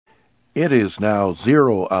It is now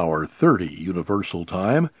 0:30 Universal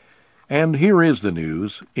Time, and here is the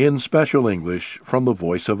news in special English from the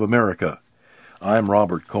Voice of America. I'm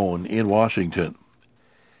Robert Cohen in Washington.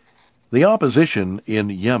 The opposition in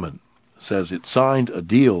Yemen says it signed a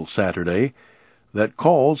deal Saturday that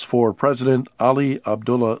calls for President Ali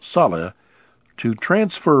Abdullah Saleh to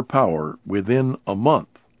transfer power within a month.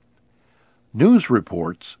 News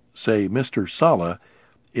reports say Mr. Saleh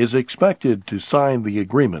is expected to sign the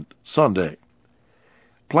agreement Sunday.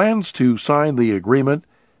 Plans to sign the agreement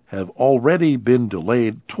have already been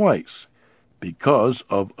delayed twice because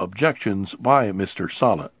of objections by Mr.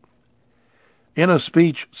 Saleh. In a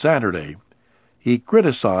speech Saturday, he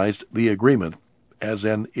criticized the agreement as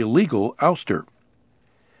an illegal ouster.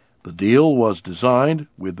 The deal was designed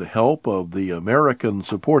with the help of the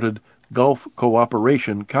American-supported Gulf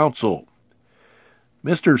Cooperation Council.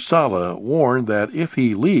 Mr. Saleh warned that if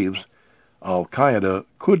he leaves, Al-Qaeda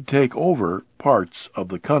could take over parts of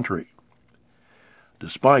the country.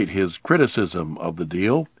 Despite his criticism of the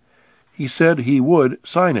deal, he said he would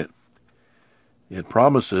sign it. It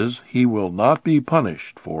promises he will not be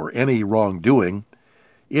punished for any wrongdoing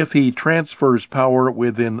if he transfers power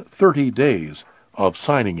within 30 days of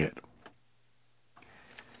signing it.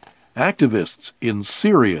 Activists in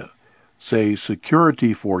Syria say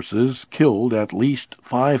security forces killed at least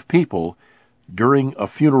 5 people during a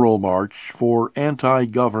funeral march for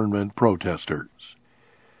anti-government protesters.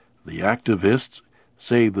 The activists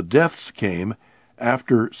say the deaths came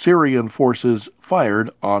after Syrian forces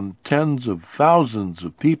fired on tens of thousands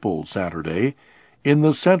of people Saturday in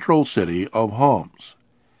the central city of Homs.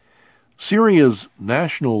 Syria's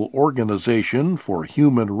National Organization for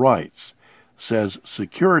Human Rights says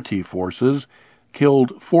security forces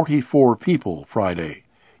killed 44 people Friday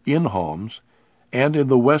in Homs and in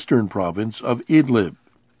the western province of Idlib.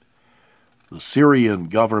 The Syrian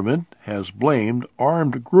government has blamed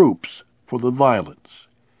armed groups for the violence.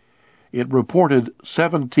 It reported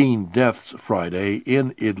 17 deaths Friday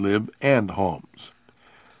in Idlib and Homs.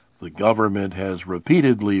 The government has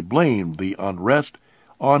repeatedly blamed the unrest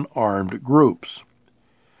on armed groups.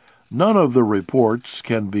 None of the reports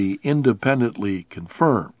can be independently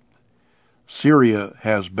confirmed. Syria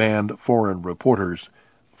has banned foreign reporters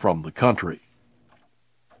from the country.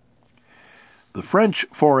 The French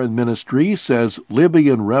Foreign Ministry says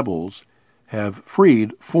Libyan rebels have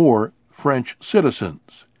freed 4 French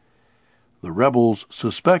citizens. The rebels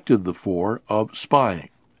suspected the 4 of spying.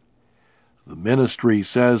 The ministry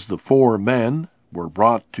says the 4 men were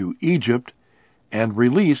brought to Egypt and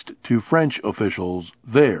released to French officials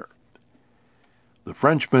there. The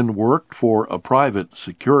Frenchmen worked for a private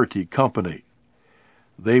security company.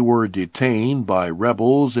 They were detained by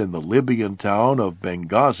rebels in the Libyan town of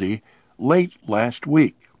Benghazi late last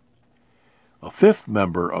week. A 5th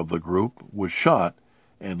member of the group was shot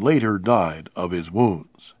and later died of his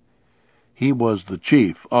wounds. He was the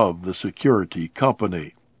chief of the security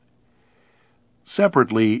company.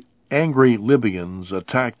 Separately, angry Libyans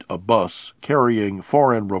attacked a bus carrying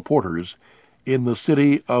foreign reporters in the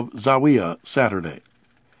city of Zawiya Saturday.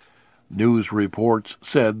 News reports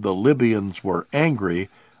said the Libyans were angry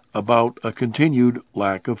about a continued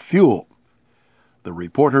lack of fuel. The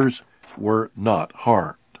reporters were not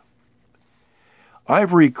harmed.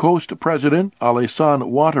 Ivory Coast President Alassane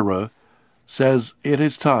Ouattara says it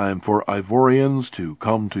is time for Ivorians to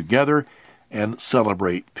come together and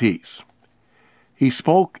celebrate peace. He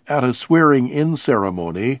spoke at a swearing-in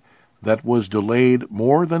ceremony that was delayed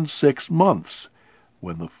more than 6 months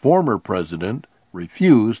when the former president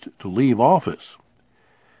refused to leave office.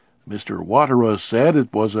 Mr. Ouattara said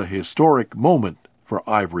it was a historic moment for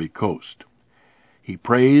Ivory Coast. He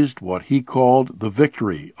praised what he called the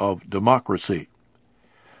victory of democracy.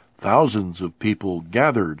 Thousands of people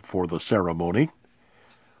gathered for the ceremony.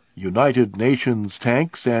 United Nations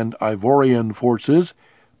tanks and Ivorian forces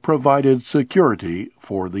provided security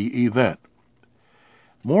for the event.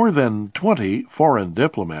 More than 20 foreign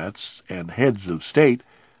diplomats and heads of state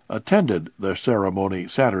attended the ceremony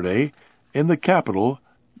Saturday in the capital,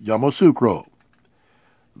 Yamoussoukro.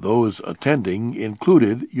 Those attending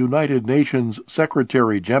included United Nations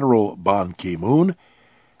Secretary-General Ban Ki-moon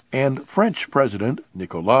and French President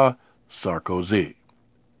Nicolas Sarkozy.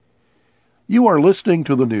 You are listening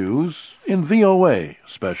to the news in VOA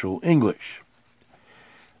Special English.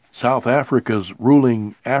 South Africa's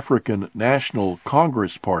ruling African National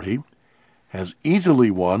Congress Party has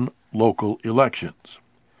easily won local elections.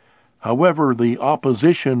 However, the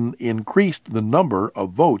opposition increased the number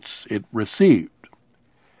of votes it received.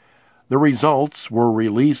 The results were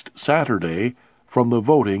released Saturday from the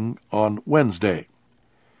voting on Wednesday.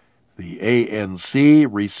 The ANC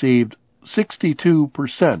received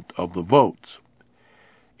 62% of the votes.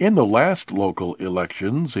 In the last local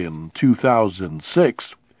elections in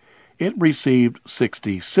 2006, it received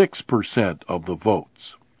 66% of the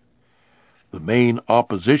votes. The main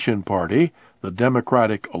opposition party, the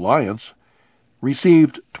Democratic Alliance,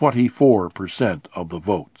 received 24% of the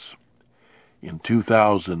votes. In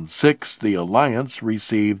 2006, the Alliance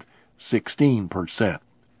received 16%.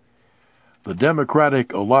 The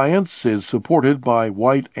Democratic Alliance is supported by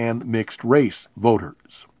white and mixed-race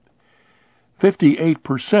voters.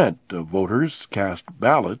 58% of voters cast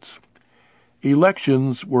ballots.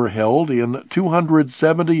 Elections were held in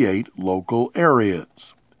 278 local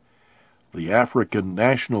areas. The African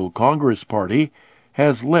National Congress Party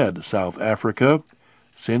has led South Africa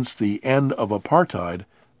since the end of apartheid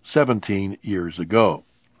 17 years ago.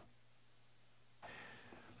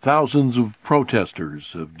 Thousands of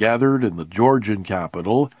protesters have gathered in the Georgian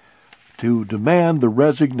capital to demand the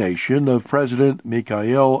resignation of President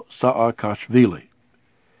Mikhail Saakashvili.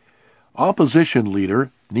 Opposition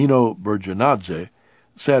leader Nino Burjanadze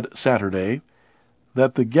said Saturday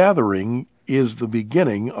that the gathering is the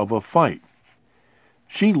beginning of a fight.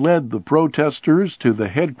 She led the protesters to the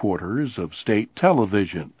headquarters of state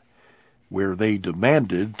television, where they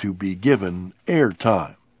demanded to be given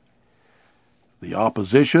airtime. The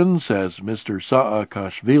opposition says Mr.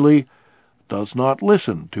 Saakashvili does not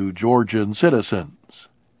listen to Georgian citizens.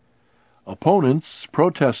 Opponents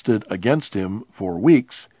protested against him for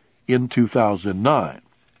weeks in 2009.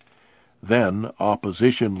 Then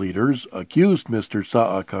opposition leaders accused Mr.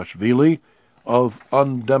 Saakashvili of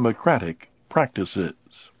undemocratic practices.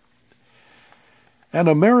 An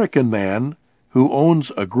American man who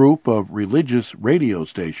owns a group of religious radio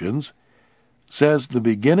stations says the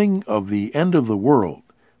beginning of the end of the world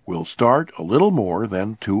will start a little more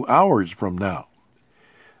than 2 hours from now.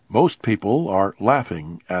 Most people are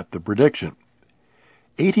laughing at the prediction.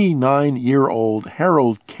 89-year-old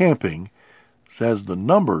Harold Camping says the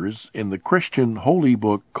numbers in the Christian holy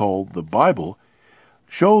book called the Bible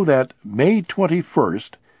show that May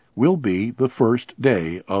 21st will be the first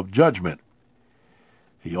day of judgment.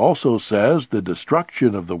 He also says the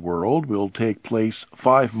destruction of the world will take place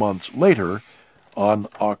 5 months later, on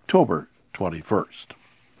October 21st.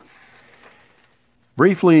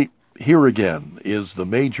 Briefly, here again is the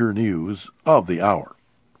major news of the hour.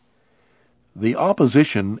 The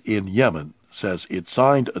opposition in Yemen says it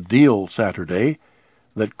signed a deal Saturday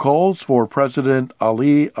that calls for President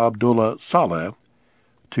Ali Abdullah Saleh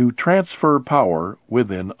to transfer power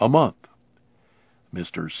within a month.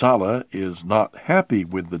 Mr. Saleh is not happy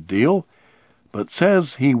with the deal, but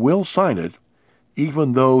says he will sign it,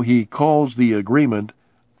 even though he calls the agreement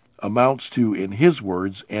amounts to, in his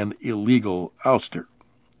words, an illegal ouster.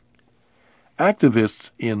 Activists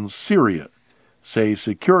in Syria say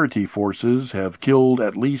security forces have killed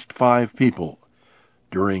at least 5 people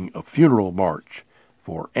during a funeral march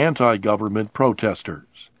for anti-government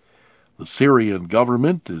protesters. The Syrian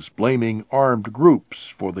government is blaming armed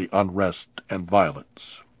groups for the unrest and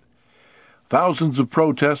violence. Thousands of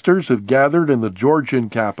protesters have gathered in the Georgian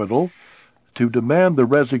capital to demand the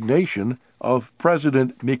resignation of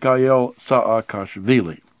President Mikhail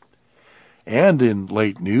Saakashvili. And in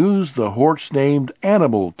late news, the horse named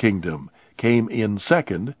Animal Kingdom came in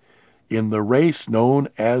second in the race known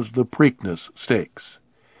as the Preakness Stakes.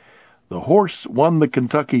 The horse won the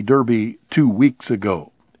Kentucky Derby 2 weeks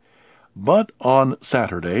ago. But on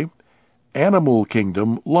Saturday, Animal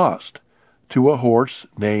Kingdom lost to a horse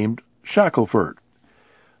named Shackelford.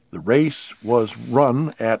 The race was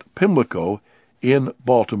run at Pimlico in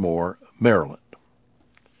Baltimore, Maryland.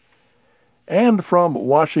 And from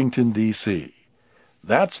Washington, D.C.,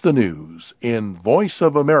 that's the news in Voice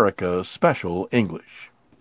of America Special English.